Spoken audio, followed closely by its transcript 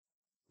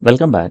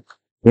Welcome back.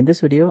 In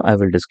this video, I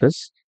will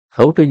discuss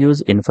how to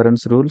use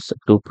inference rules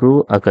to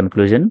prove a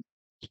conclusion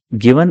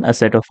given a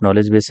set of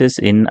knowledge bases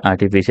in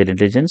artificial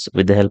intelligence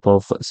with the help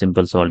of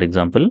simple solved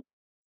example.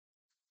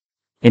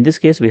 In this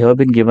case, we have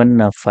been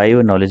given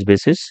 5 knowledge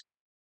bases.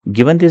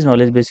 Given these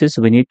knowledge bases,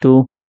 we need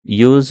to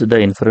use the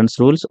inference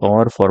rules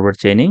or forward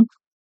chaining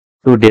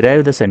to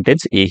derive the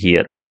sentence A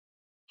here.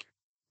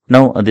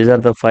 Now, these are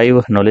the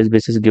 5 knowledge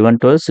bases given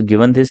to us.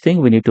 Given this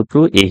thing, we need to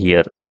prove A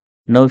here.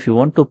 Now, if you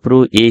want to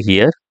prove A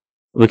here,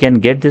 we can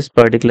get this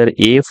particular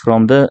A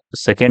from the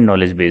second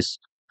knowledge base.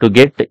 To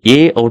get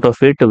A out of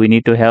it, we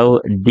need to have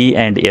D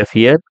and F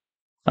here.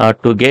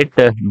 To get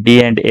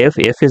D and F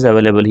is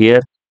available here,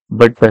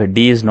 but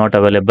D is not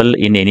available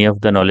in any of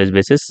the knowledge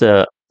bases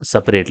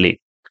separately.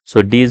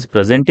 So D is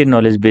present in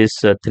knowledge base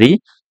 3,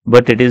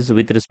 but it is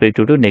with respect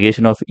to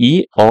negation of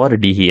E or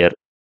D here.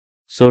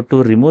 So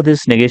to remove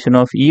this negation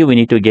of E, we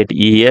need to get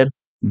E here.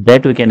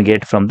 That we can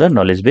get from the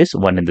knowledge base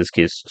 1 in this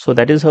case. So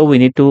that is how we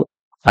need to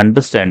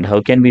understand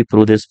how can we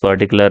prove this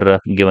particular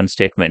given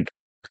statement.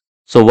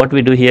 So what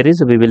we do here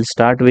is we will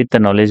start with the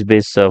knowledge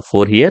base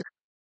 4 here.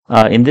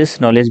 In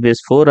this knowledge base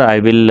 4, I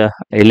will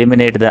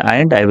eliminate the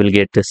and I will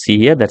get C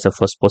here. That's the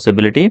first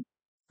possibility.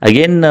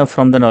 Again,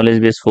 from the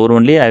knowledge base 4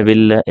 only, I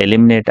will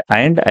eliminate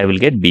and I will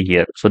get B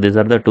here. So these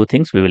are the two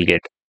things we will get.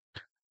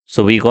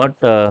 So we got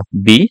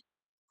B.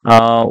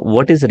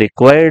 What is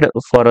required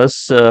for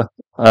us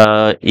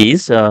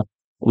is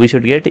we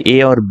should get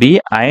A or B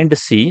and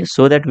C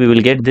so that we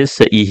will get this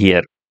E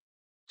here.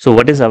 So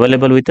what is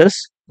available with us?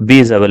 B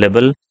is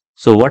available.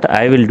 So what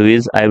I will do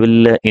is I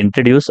will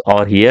introduce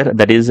or here,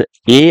 that is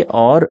A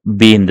or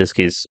B in this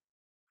case.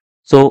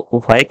 So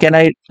why can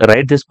I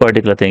write this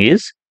particular thing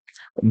is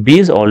B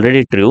is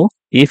already true.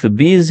 If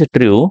B is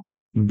true,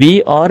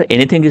 B or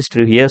anything is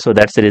true here. So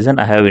that's the reason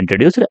I have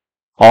introduced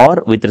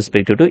or with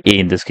respect to A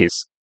in this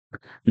case.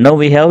 Now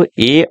we have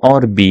A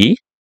or B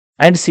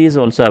and C is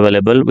also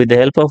available. With the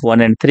help of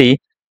 1 and 3,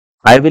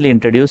 I will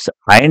introduce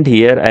and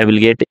here I will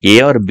get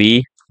A or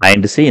B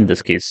and C in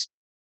this case.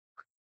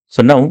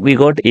 So now we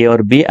got A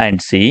or B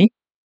and C.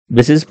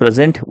 This is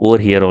present over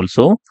here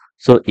also.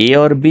 So A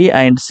or B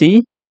and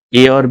C,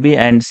 A or B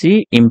and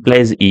C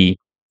implies E.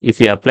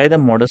 If you apply the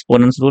modus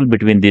ponens rule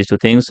between these two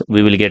things,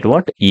 we will get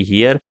what? E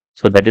here.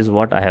 So that is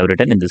what I have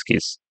written in this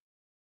case.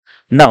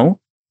 Now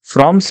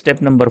from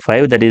step number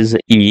 5, that is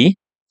E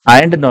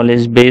and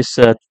knowledge base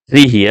 3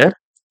 here.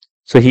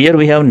 So here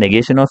we have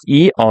negation of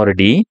E or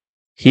D.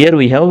 Here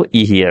we have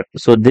E here.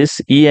 So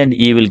this E and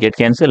E will get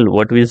cancelled.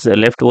 What is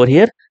left over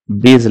here?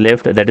 B is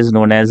left. That is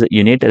known as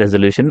unit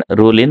resolution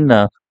rule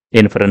in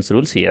inference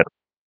rules here.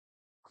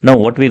 Now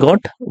what we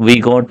got?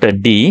 We got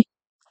D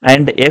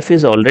and F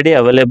is already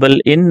available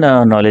in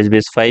knowledge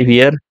base 5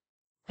 here.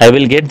 I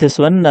will get this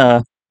one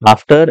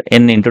after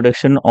an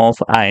introduction of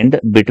and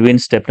between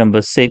step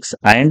number 6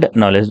 and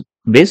knowledge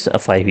base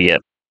 5 here.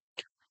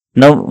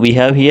 Now we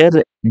have here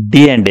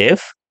D and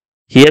F.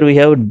 Here we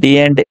have D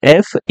and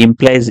F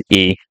implies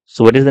A.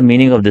 So what is the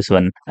meaning of this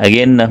one?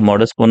 Again,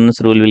 modus ponens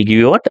rule will give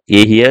you what?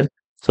 A here.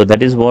 So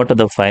that is what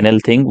the final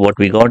thing what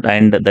we got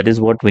and that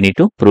is what we need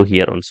to prove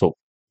here also.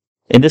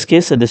 In this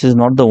case, this is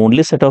not the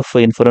only set of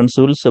inference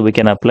rules so we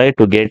can apply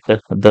to get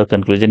the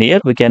conclusion here.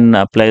 We can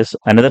apply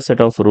another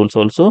set of rules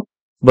also,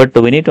 but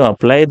we need to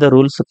apply the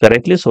rules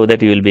correctly so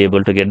that you will be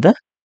able to get the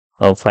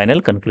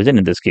final conclusion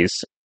in this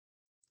case.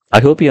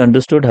 I hope you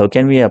understood how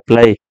can we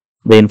apply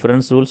the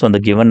inference rules on the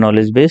given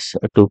knowledge base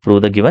to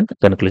prove the given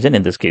conclusion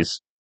in this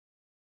case.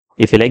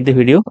 If you like the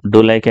video,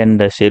 do like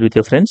and share with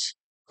your friends.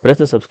 Press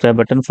the subscribe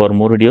button for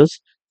more videos.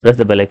 Press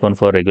the bell icon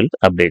for regular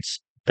updates.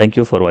 Thank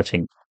you for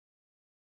watching.